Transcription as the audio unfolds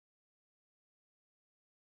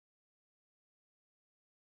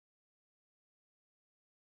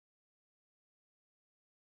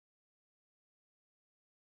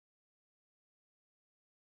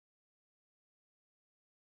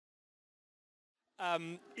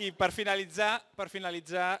I per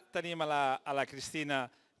finalitzar tenim a la Cristina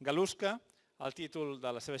Galusca. El títol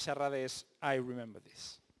de la seva xerrada és I Remember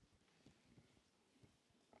This.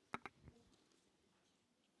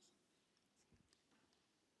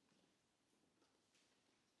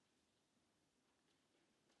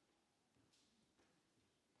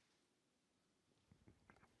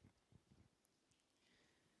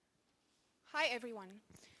 Hi everyone.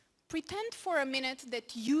 Pretend for a minute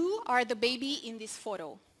that you are the baby in this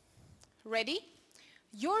photo. Ready?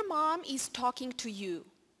 Your mom is talking to you.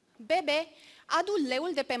 Bebe, adu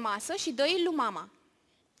leul de pe masă și dă-i lui mama.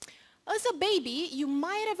 As a baby, you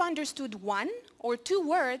might have understood one or two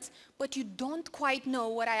words, but you don't quite know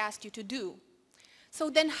what I asked you to do. So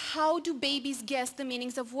then how do babies guess the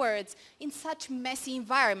meanings of words in such messy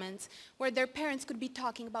environments where their parents could be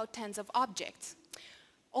talking about tens of objects?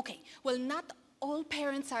 Okay, well, not all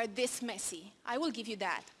parents are this messy. I will give you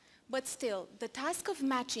that. But still, the task of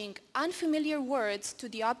matching unfamiliar words to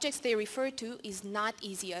the objects they refer to is not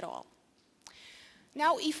easy at all.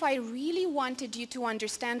 Now, if I really wanted you to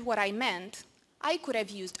understand what I meant, I could have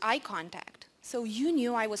used eye contact, so you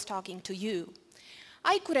knew I was talking to you.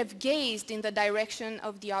 I could have gazed in the direction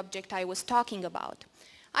of the object I was talking about.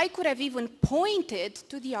 I could have even pointed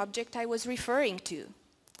to the object I was referring to.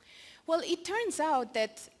 Well, it turns out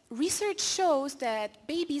that research shows that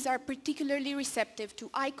babies are particularly receptive to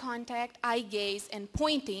eye contact, eye gaze, and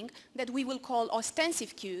pointing that we will call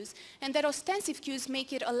ostensive cues, and that ostensive cues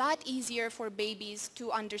make it a lot easier for babies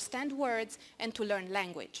to understand words and to learn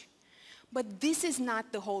language. But this is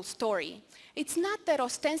not the whole story. It's not that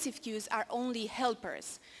ostensive cues are only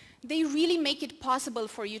helpers. They really make it possible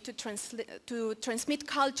for you to transmit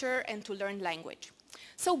culture and to learn language.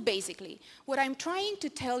 So basically, what I'm trying to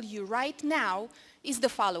tell you right now is the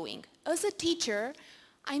following. As a teacher,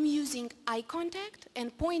 I'm using eye contact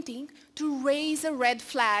and pointing to raise a red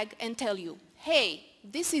flag and tell you, hey,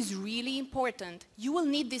 this is really important. You will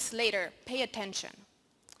need this later. Pay attention.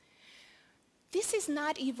 This is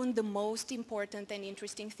not even the most important and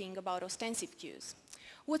interesting thing about ostensive cues.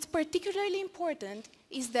 What's particularly important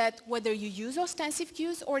is that whether you use ostensive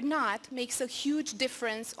cues or not makes a huge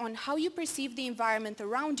difference on how you perceive the environment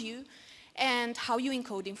around you and how you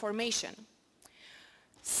encode information.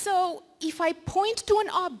 So if I point to an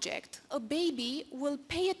object, a baby will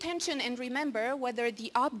pay attention and remember whether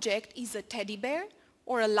the object is a teddy bear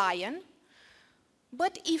or a lion.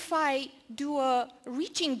 But if I do a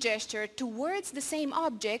reaching gesture towards the same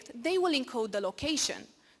object, they will encode the location.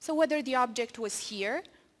 So whether the object was here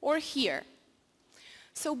or here.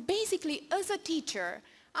 So basically, as a teacher,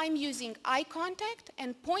 I'm using eye contact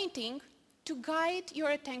and pointing to guide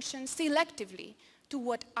your attention selectively to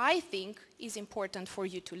what I think is important for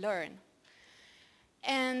you to learn.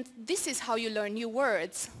 And this is how you learn new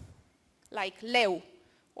words, like leu,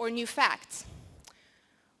 or new facts.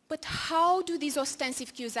 But how do these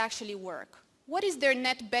ostensive cues actually work? What is their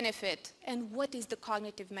net benefit, and what is the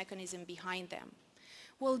cognitive mechanism behind them?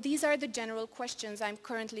 Well, these are the general questions I'm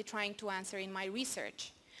currently trying to answer in my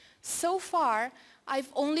research. So far, I've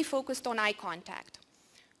only focused on eye contact.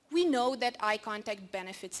 We know that eye contact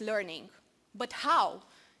benefits learning. But how?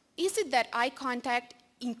 Is it that eye contact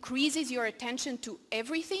increases your attention to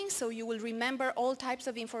everything so you will remember all types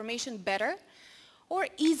of information better? Or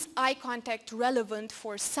is eye contact relevant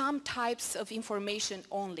for some types of information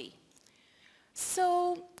only?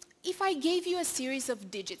 So if I gave you a series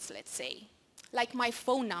of digits, let's say, like my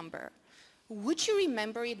phone number, would you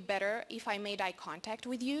remember it better if I made eye contact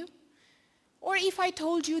with you? Or if I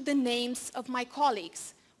told you the names of my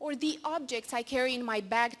colleagues, or the objects I carry in my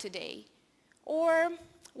bag today, or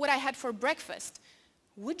what I had for breakfast,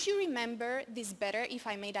 would you remember this better if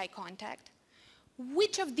I made eye contact?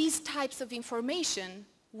 Which of these types of information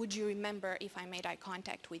would you remember if I made eye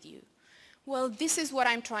contact with you? Well, this is what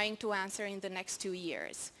I'm trying to answer in the next 2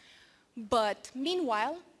 years. But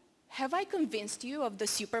meanwhile, have I convinced you of the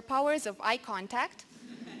superpowers of eye contact?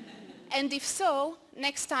 And if so,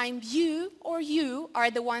 next time you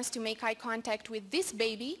are the ones to make eye contact with this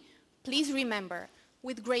baby, please remember,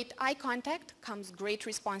 with great eye contact comes great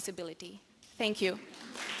responsibility. Thank you.